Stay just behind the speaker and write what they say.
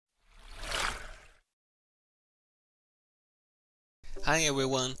Hi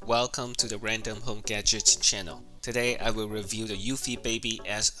everyone, welcome to the Random Home Gadgets channel. Today I will review the Eufy Baby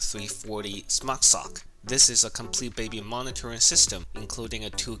S340 Smart Sock. This is a complete baby monitoring system including a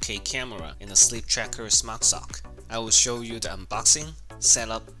 2K camera and a sleep tracker smart sock. I will show you the unboxing,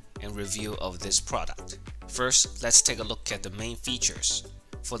 setup, and review of this product. First, let's take a look at the main features.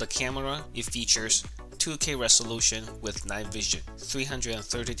 For the camera, it features 2K resolution with night vision,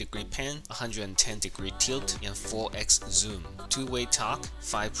 330-degree pan, 110-degree tilt, and 4x zoom, two-way talk,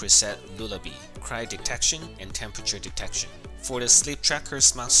 5 preset lullaby, cry detection, and temperature detection. For the sleep tracker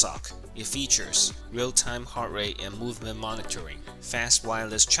smart sock, it features real-time heart rate and movement monitoring, fast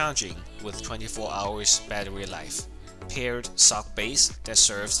wireless charging with 24 hours battery life, paired sock base that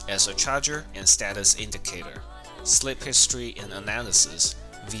serves as a charger and status indicator, sleep history and analysis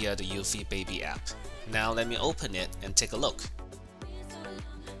via the Eufy Baby app. Now let me open it and take a look.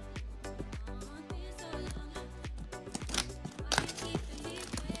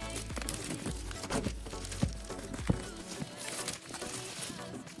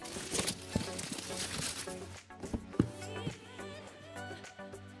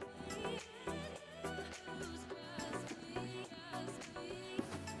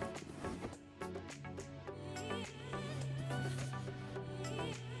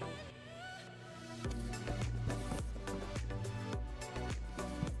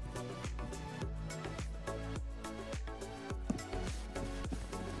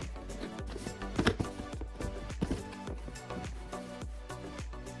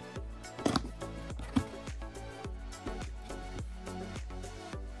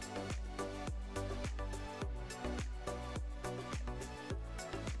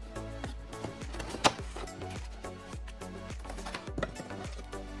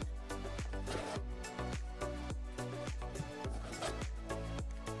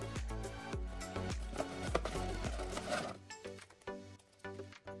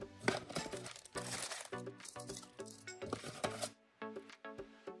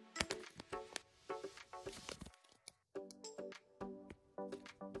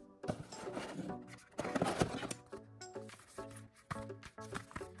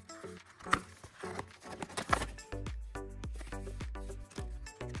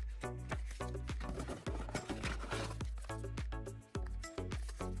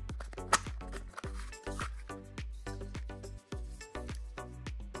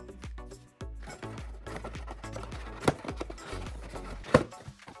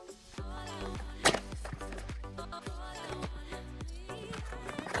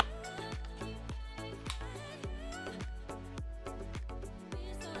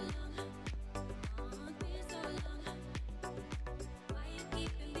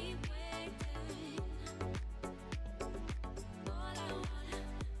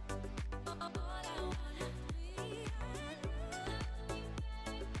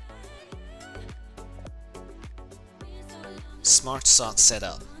 Smart Sock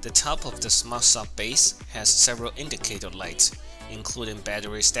setup. The top of the Smart Sock base has several indicator lights, including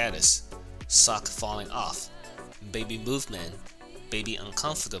battery status, sock falling off, baby movement, baby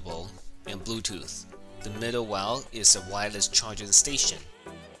uncomfortable, and Bluetooth. The middle wall is a wireless charging station.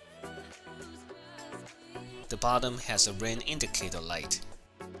 The bottom has a rain indicator light.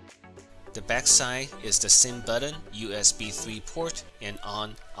 The back side is the SIM button, USB 3 port, and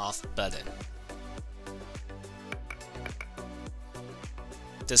on/off button.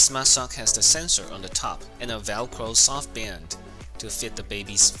 The Smart Sock has the sensor on the top and a Velcro soft band to fit the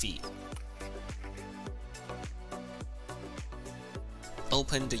baby's feet.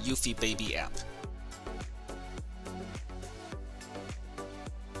 Open the Eufy Baby app.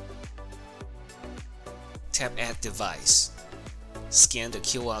 Tap Add Device. Scan the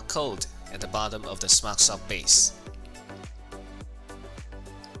QR code at the bottom of the Smart Sock base.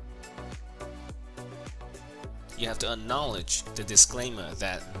 You have to acknowledge the disclaimer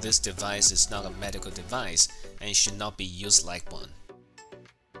that this device is not a medical device and should not be used like one.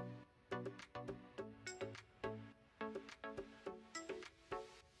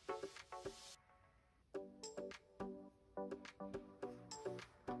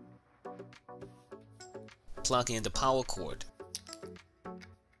 Plug in the power cord.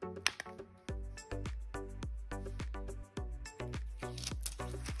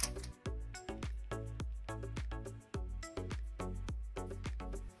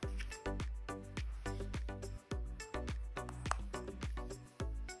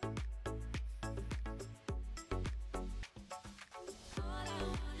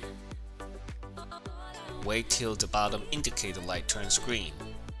 Wait till the bottom indicator light turns green.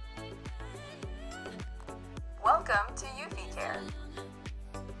 Welcome to Eufy Care.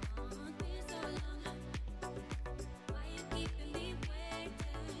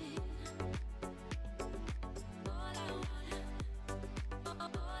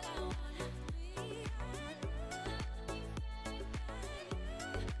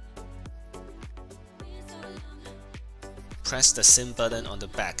 Press the SIM button on the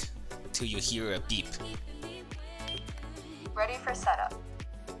back till you hear a beep. Ready for setup.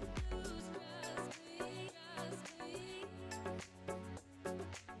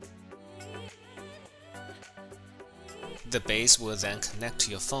 The base will then connect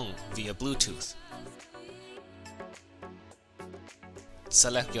to your phone via Bluetooth.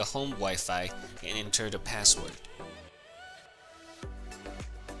 Select your home Wi-Fi and enter the password.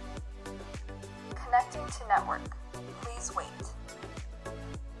 Connecting to network. Please wait.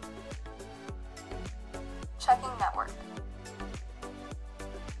 Checking network.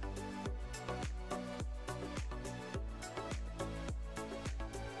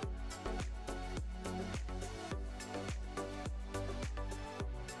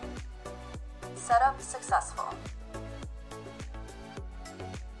 Setup successful.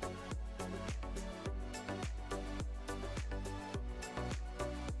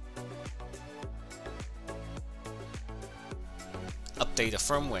 Update the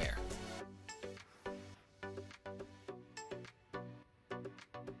firmware.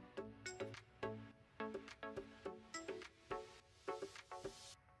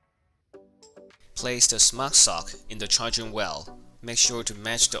 Place the smart sock in the charging well. Make sure to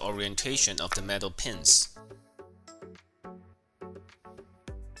match the orientation of the metal pins.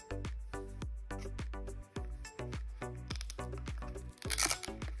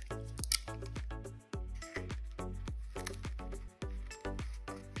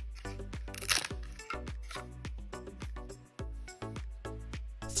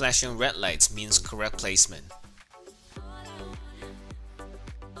 Flashing red lights means correct placement.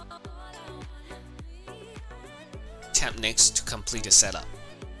 Tap Next to complete the setup.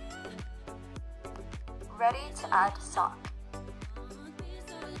 Ready to add sock.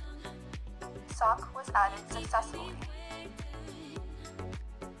 Sock was added successfully.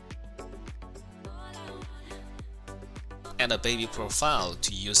 Add a baby profile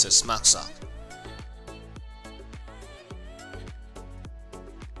to use the smart sock.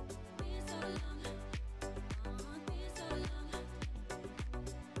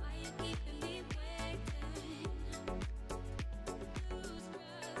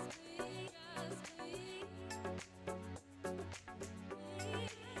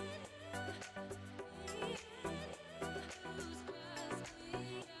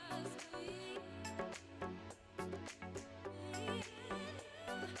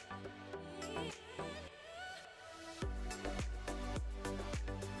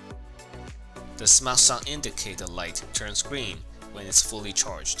 The smart sock indicator light turns green when it's fully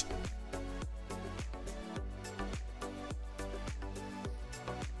charged.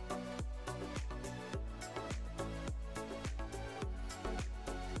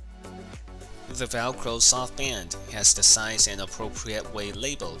 The Velcro soft band has the size and appropriate weight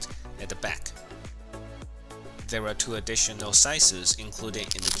labeled at the back. There are 2 additional sizes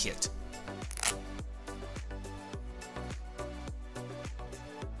included in the kit.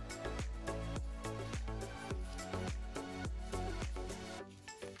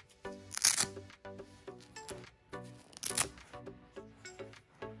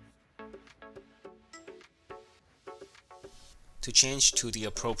 To change to the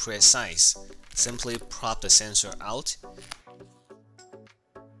appropriate size, simply prop the sensor out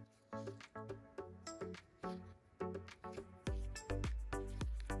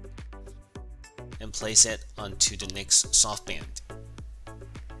and place it onto the next soft band.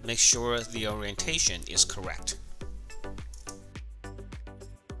 Make sure the orientation is correct.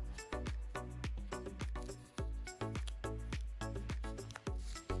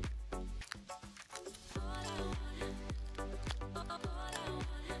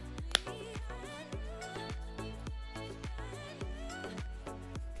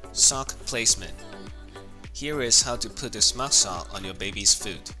 Sock placement. Here is how to put the smart sock on your baby's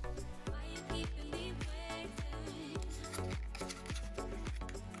foot.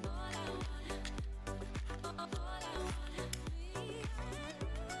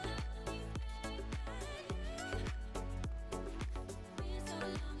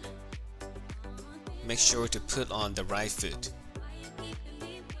 Make sure to put on the right foot.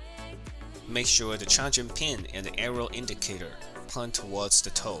 Make sure the charging pin and the arrow indicator point towards the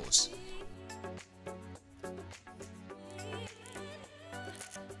toes.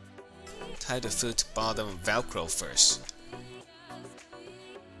 Tie the foot bottom Velcro first.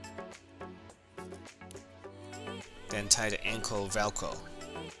 Then tie the ankle Velcro.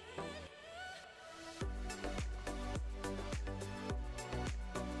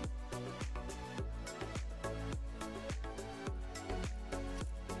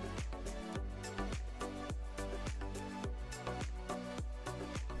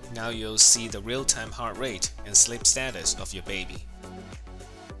 Now you'll see the real-time heart rate and sleep status of your baby.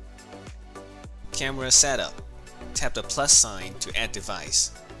 Camera setup. Tap the plus sign to add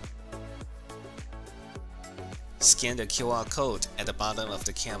device. Scan the QR code at the bottom of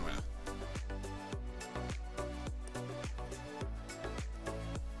the camera.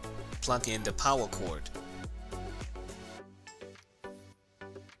 Plug in the power cord.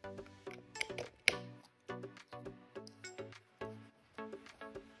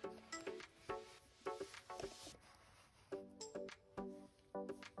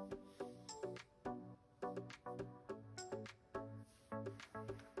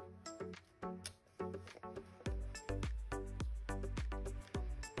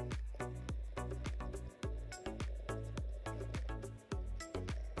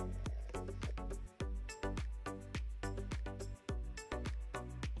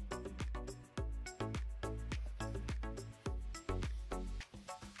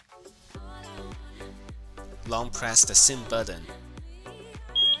 Long press the SIM button.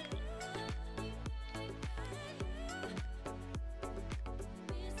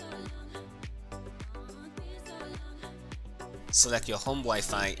 Select your home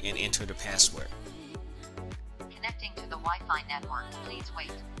Wi-Fi and enter the password. Connecting to the Wi-Fi network, please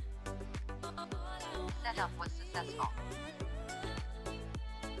wait. Setup was successful.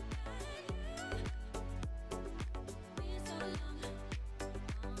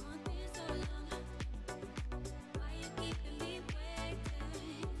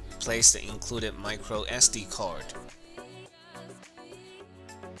 Place the included micro SD card.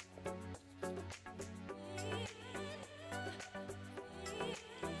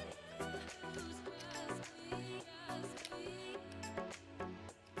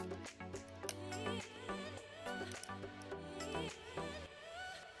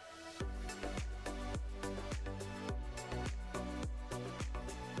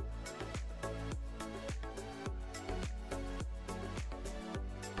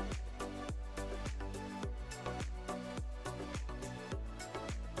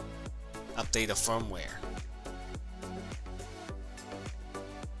 Update the firmware.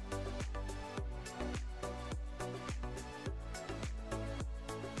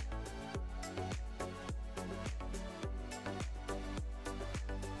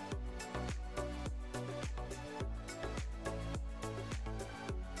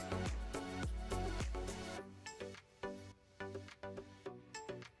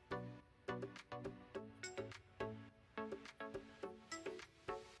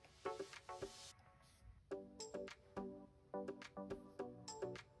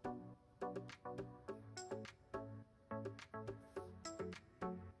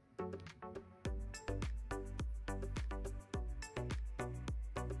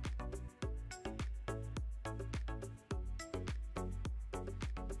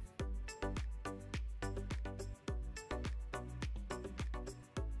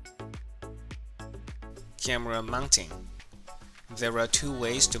 Camera mounting. There are two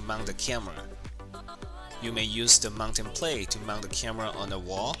ways to mount the camera. You may use the mounting plate to mount the camera on the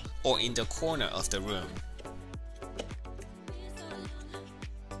wall or in the corner of the room.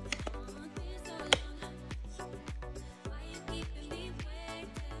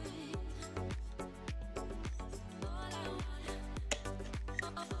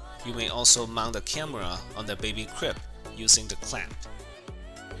 You may also mount the camera on the baby crib using the clamp.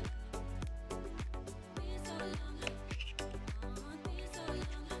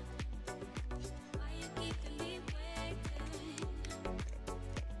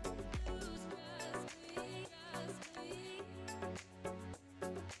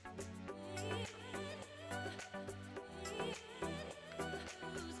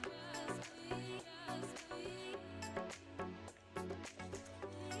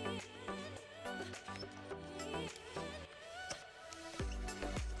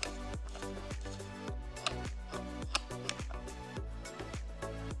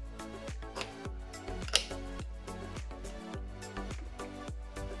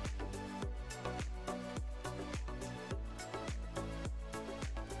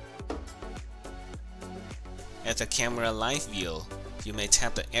 At the camera live view, you may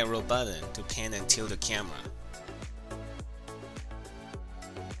tap the arrow button to pan and tilt the camera.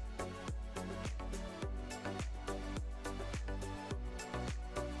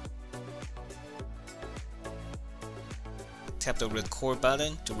 Tap the record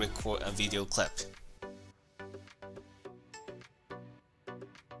button to record a video clip.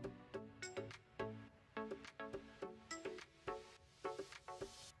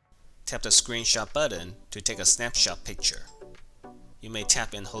 Tap the screenshot button to take a snapshot picture. You may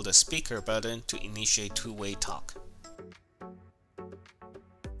tap and hold the speaker button to initiate two-way talk.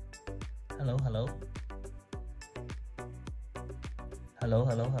 Hello, hello. Hello,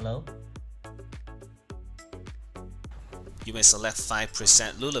 hello, hello. You may select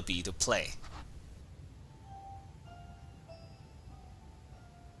 5% lullaby to play.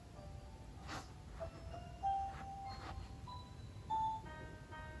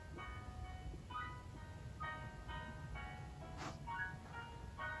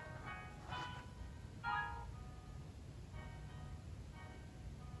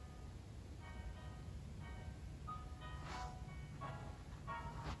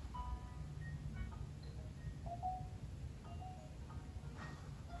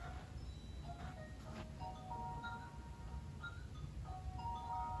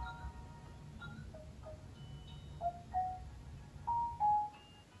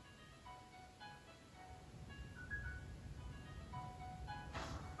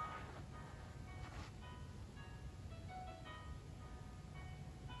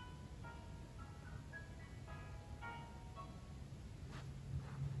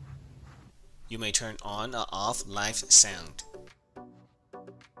 You may turn on or off live sound.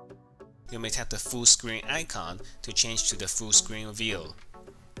 You may tap the full screen icon to change to the full screen view.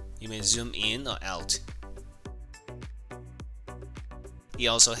 You may zoom in or out. It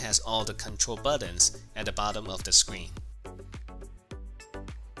also has all the control buttons at the bottom of the screen.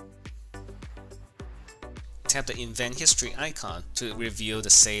 Tap the Event History icon to review the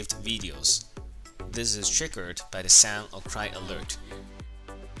saved videos. This is triggered by the sound or cry alert.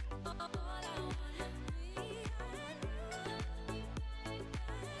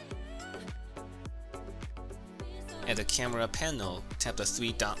 At the camera panel, tap the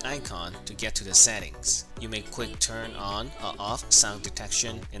 3-dot icon to get to the settings. You may quick turn on or off sound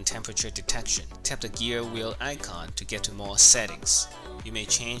detection and temperature detection. Tap the gear wheel icon to get to more settings. You may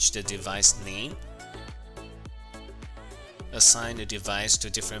change the device name, assign the device to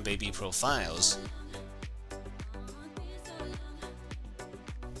different baby profiles,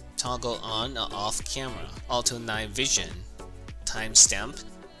 toggle on or off camera, auto night vision, timestamp,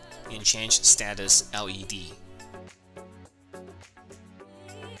 and change status LED.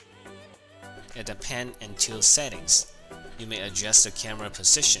 At the pan and tilt settings, you may adjust the camera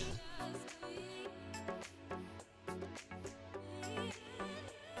position,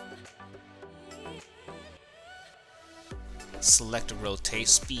 select the rotate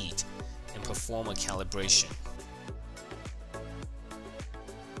speed, and perform a calibration.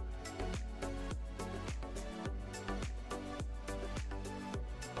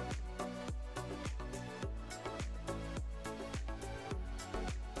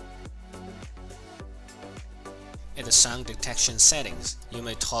 At the sound detection settings, you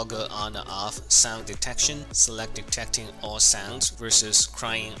may toggle on or off sound detection, select detecting all sounds versus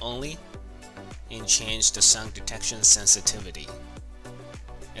crying only, and change the sound detection sensitivity.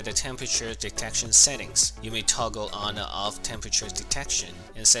 At the temperature detection settings, you may toggle on or off temperature detection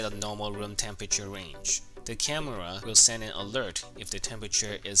and set a normal room temperature range. The camera will send an alert if the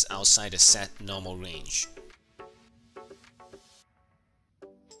temperature is outside the set normal range.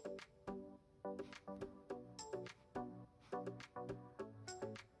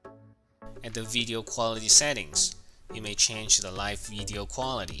 At the video quality settings, you may change the live video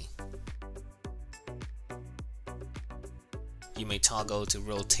quality. You may toggle to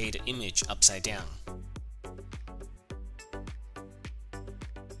rotate the image upside down.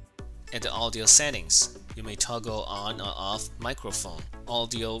 At the audio settings, you may toggle on or off microphone,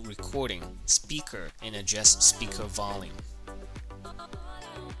 audio recording, speaker, and adjust speaker volume.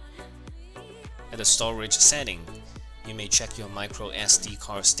 At the storage setting, you may check your micro SD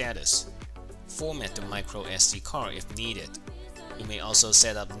card status. Format the micro SD card if needed. You may also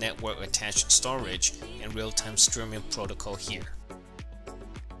set up network attached storage and real-time streaming protocol here.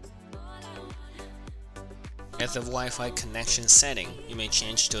 At the Wi-Fi connection setting, you may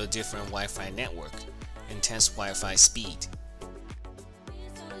change to a different Wi-Fi network and test Wi-Fi speed.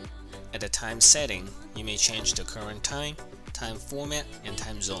 At the time setting, you may change the current time, time format, and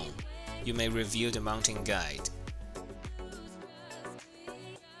time zone. You may review the mounting guide.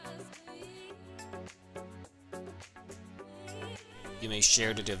 You may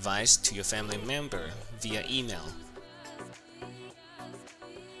share the device to your family member via email.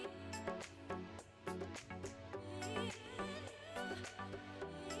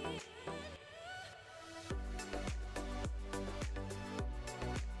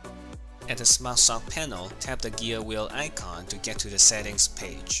 At the Smart Sock panel, tap the gear wheel icon to get to the settings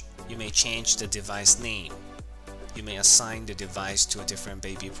page. You may change the device name. You may assign the device to a different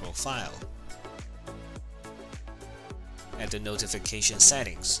baby profile. At the notification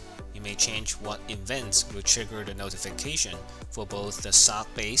settings, you you may change what events will trigger the notification for both the sock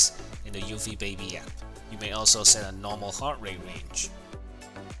base and the Eufy Baby app. You may also set a normal heart rate range.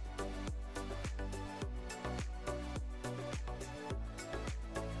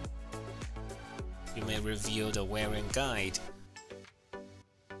 You may review the wearing guide,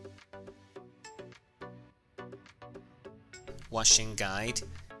 washing guide,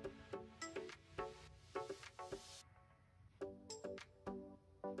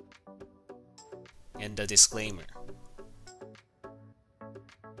 and the disclaimer.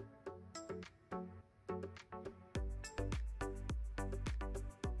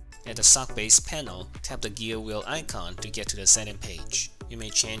 At the sock base panel, tap the gear wheel icon to get to the setting page. You may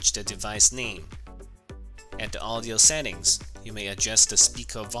change the device name. At the audio settings, you may adjust the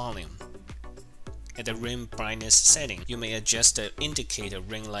speaker volume. At the rim brightness setting, you may adjust the indicator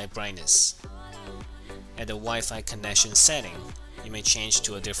ring light brightness. At the Wi-Fi connection setting, you may change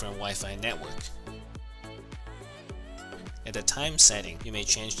to a different Wi-Fi network. At the time setting, you may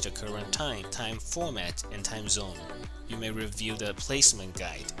change the current time, time format, and time zone. You may review the placement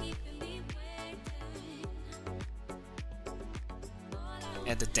guide.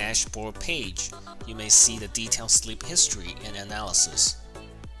 At the dashboard page, you may see the detailed sleep history and analysis.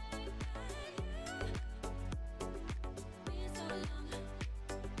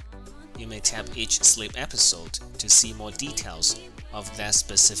 You may tap each sleep episode to see more details of that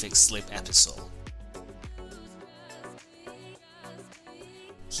specific sleep episode.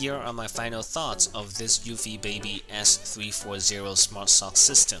 Here are my final thoughts of this Eufy Baby S340 Smart Sock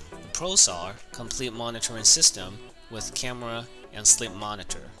system. The pros are complete monitoring system with camera and sleep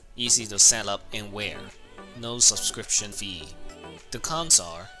monitor, easy to set up and wear, no subscription fee. The cons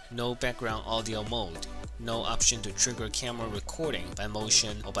are no background audio mode, no option to trigger camera recording by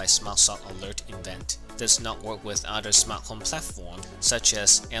motion or by Smart Sock alert event. Does not work with other smart home platforms such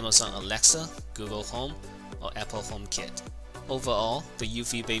as Amazon Alexa, Google Home, or Apple HomeKit. Overall, the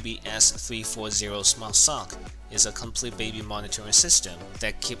Eufy Baby S340 Smart Sock is a complete baby monitoring system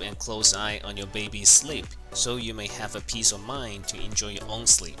that keeps a close eye on your baby's sleep, so you may have a peace of mind to enjoy your own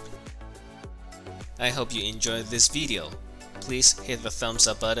sleep. I hope you enjoyed this video. Please hit the thumbs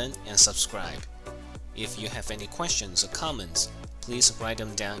up button and subscribe. If you have any questions or comments, please write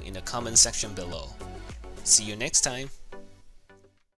them down in the comment section below. See you next time.